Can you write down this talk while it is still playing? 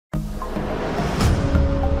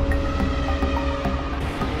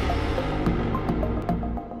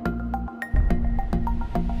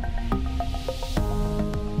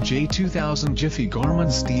J-2000 Jiffy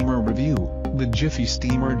Garment Steamer Review. The Jiffy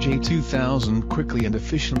Steamer J-2000 quickly and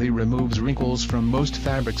efficiently removes wrinkles from most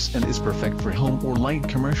fabrics and is perfect for home or light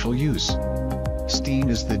commercial use. Steam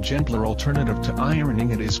is the gentler alternative to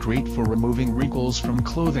ironing. It is great for removing wrinkles from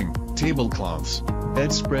clothing, tablecloths,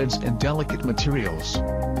 bedspreads and delicate materials.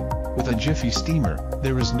 With a Jiffy Steamer,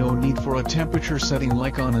 there is no need for a temperature setting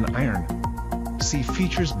like on an iron. See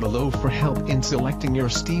features below for help in selecting your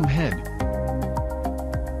steam head.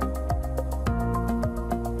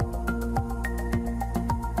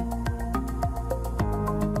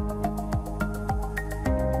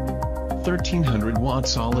 (1300-watt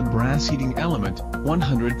solid brass heating element,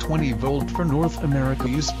 120-volt for North America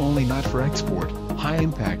use only, not for export).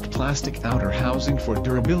 High-impact plastic outer housing for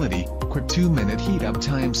durability, quick 2-minute heat-up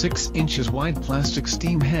time. 6 inches wide plastic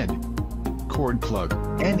steam head. Cord plug,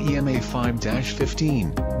 NEMA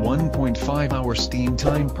 5-15, 1.5-hour steam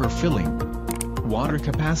time per filling. Water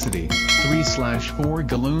capacity, 3/4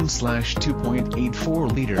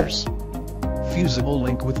 gallon/2.84 liters. Fusible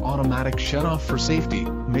link with automatic shutoff for safety,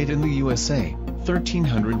 made in the USA.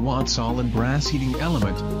 1300-watt solid brass heating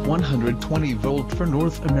element, 120-volt for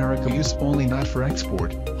North America use only, not for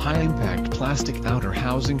export. High-impact plastic outer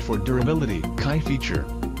housing for durability. High feature.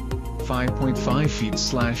 5.5 feet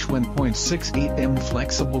 /1.68 m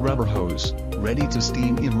flexible rubber hose, ready to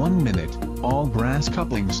steam in 1 minute. All brass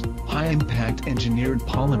couplings. High-impact engineered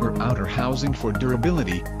polymer outer housing for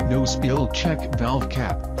durability. No spill check valve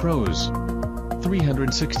cap. Pros: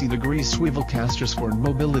 360-degree swivel casters for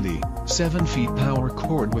mobility, 7 feet power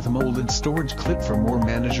cord with molded storage clip for more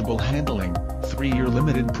manageable handling, 3-year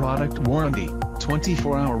limited product warranty,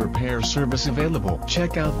 24-hour repair service available.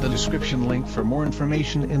 Check out the description link for more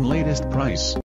information and latest price.